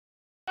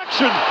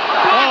possession.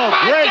 Oh,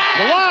 great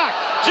block.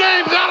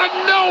 James out of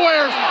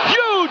nowhere.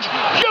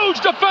 Huge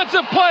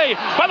defensive play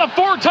by the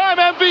four-time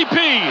MVP.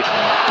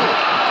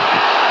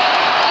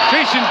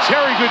 Jason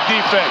Terry, good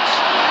defense.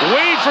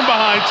 Wade from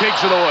behind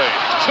takes it away.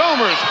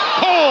 Chalmers,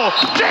 pull,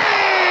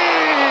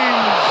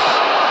 James!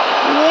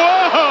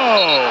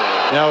 Whoa!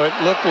 Now it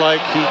looked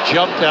like he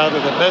jumped out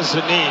of the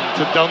mezzanine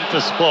to dunk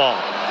this ball.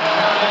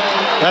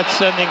 That's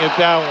sending it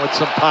down with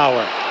some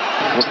power.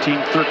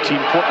 14-13,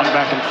 Portland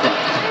back in front.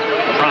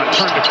 LeBron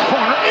turned the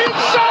corner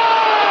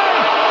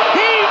inside!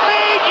 He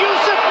made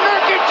Yusuf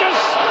Nurkic a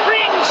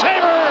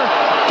screensaver!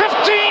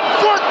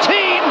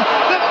 15-14,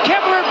 the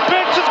Kevlar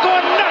bench is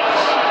going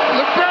nuts!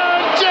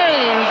 LeBron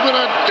James with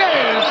a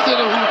dance to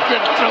the hoop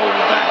and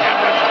throws the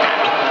hammer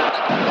down.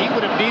 He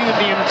would have needed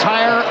the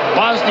entire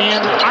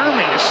Bosnian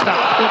army to stop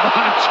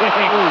LeBron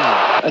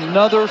James.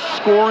 Another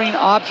scoring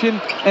option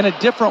and a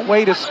different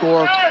way to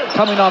score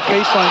coming off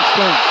baseline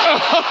swing.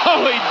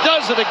 Oh, he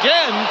does it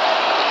again.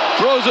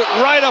 Throws it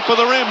right up with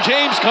the rim.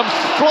 James comes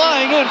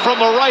flying in from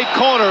the right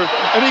corner,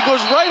 and he goes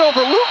right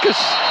over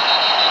Lucas.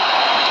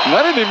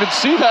 I didn't even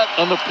see that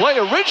on the play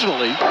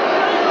originally.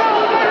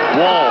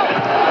 Wall.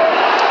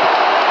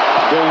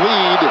 The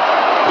lead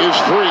is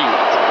 3.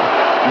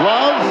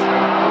 Love,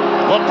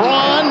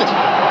 LeBron,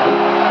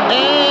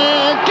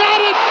 and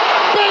got it!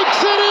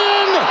 Bakes it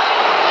in!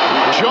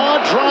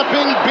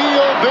 Jaw-dropping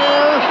Beal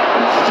there.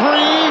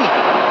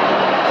 3.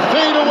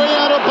 Fade away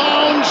out of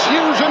bounds,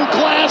 using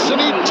glass,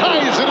 and he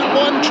ties it at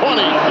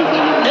 120.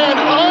 An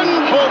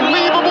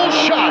unbelievable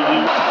shot.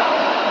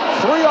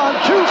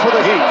 3-on-2 for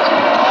the Heat.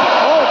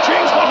 Oh,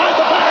 James behind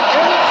the back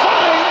and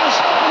finds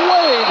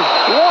Wade.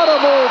 What a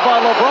move by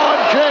LeBron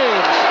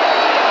James.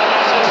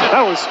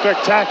 That was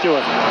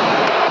spectacular.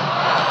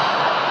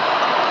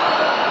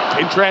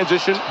 In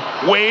transition,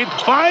 Wade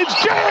finds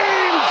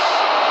James!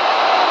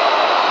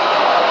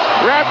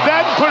 Grab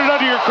that and put it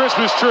under your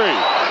Christmas tree.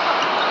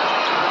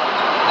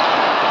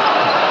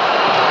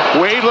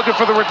 Wade looking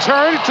for the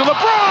return to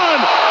LeBron!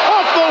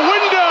 Off the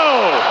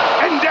window!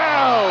 And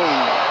down!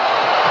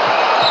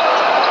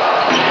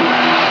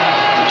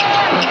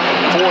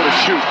 4 to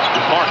shoot.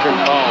 Parker,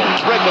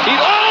 spread the heat.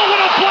 Oh, what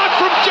a block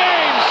from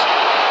James!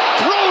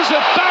 Throws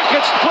it back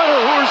at Splitter,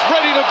 who is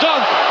ready to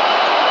dunk.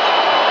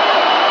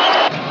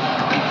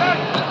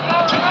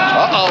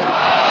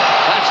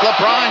 That's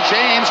LeBron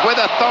James with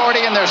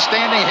authority, and they're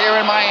standing here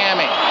in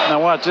Miami.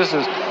 Now watch, this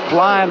is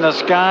flying the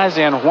skies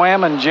and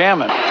wham and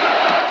jamming.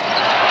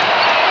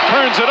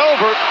 Turns it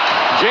over.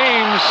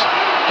 James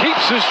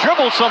keeps his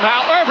dribble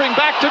somehow. Irving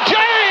back to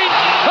James.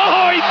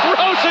 Oh, he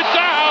throws it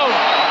down.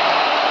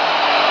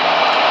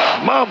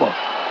 Mama,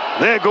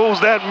 there goes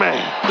that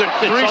man.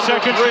 3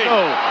 seconds to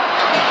go.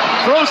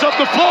 Throws up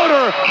the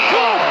floater.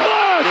 God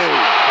bless.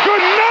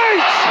 Good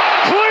night,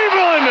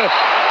 Cleveland.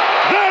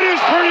 That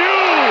is for you.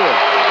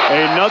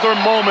 Another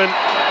moment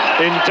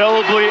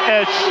indelibly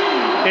etched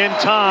in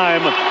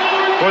time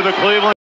for the Cleveland.